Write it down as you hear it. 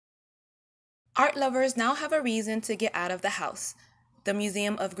Art lovers now have a reason to get out of the house. The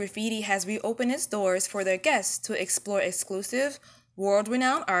Museum of Graffiti has reopened its doors for their guests to explore exclusive,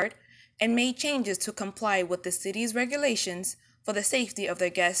 world-renowned art and made changes to comply with the city's regulations for the safety of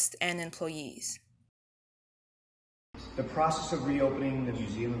their guests and employees. The process of reopening the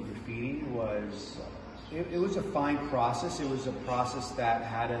Museum of Graffiti was a fine process. It was a process that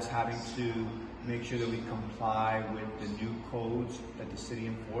had us having to make sure that we comply with the new codes that the city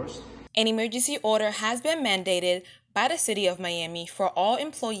enforced. An emergency order has been mandated by the City of Miami for all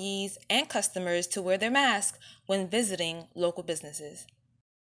employees and customers to wear their masks when visiting local businesses.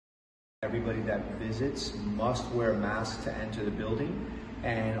 Everybody that visits must wear a mask to enter the building,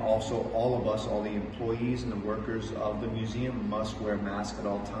 and also all of us, all the employees and the workers of the museum must wear masks at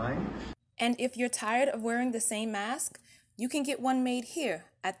all times. And if you're tired of wearing the same mask, you can get one made here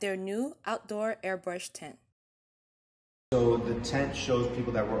at their new outdoor airbrushed tent. So the tent shows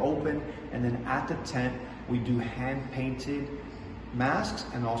people that we're open, and then at the tent we do hand-painted masks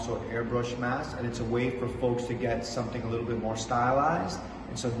and also airbrush masks, and it's a way for folks to get something a little bit more stylized.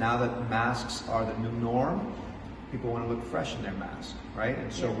 And so now that masks are the new norm, people want to look fresh in their mask, right?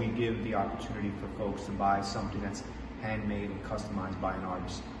 And so we give the opportunity for folks to buy something that's handmade and customized by an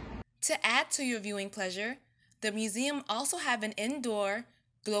artist. To add to your viewing pleasure, the museum also have an indoor,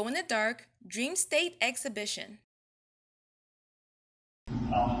 glow-in-the-dark Dream State exhibition.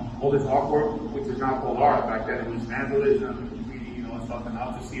 All this artwork, which is not called art, back then it was vandalism, graffiti, and stuff, and now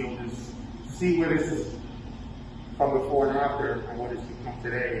to see all this, to see where this is from before and after, and what it's become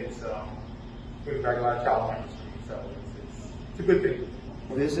today, it's brings back a lot of child memories for me, so it's a good thing.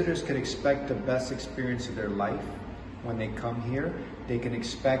 Visitors can expect the best experience of their life when they come here. They can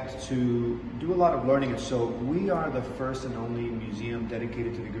expect to do a lot of learning, and so we are the first and only museum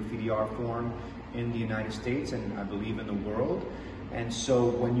dedicated to the graffiti art form in the United States, and I believe in the world. And so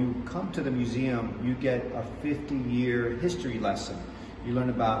when you come to the museum, you get a 50-year history lesson. You learn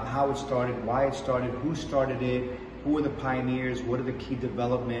about how it started, why it started, who started it, who are the pioneers, what are the key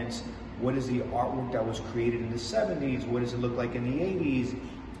developments, what is the artwork that was created in the 70s, what does it look like in the 80s.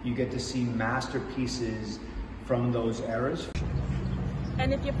 You get to see masterpieces from those eras.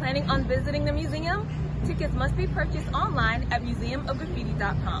 And if you're planning on visiting the museum, tickets must be purchased online at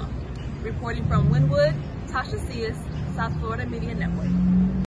museumofgraffiti.com. Reporting from Wynwood, Tasha Sears, South Florida Media Network.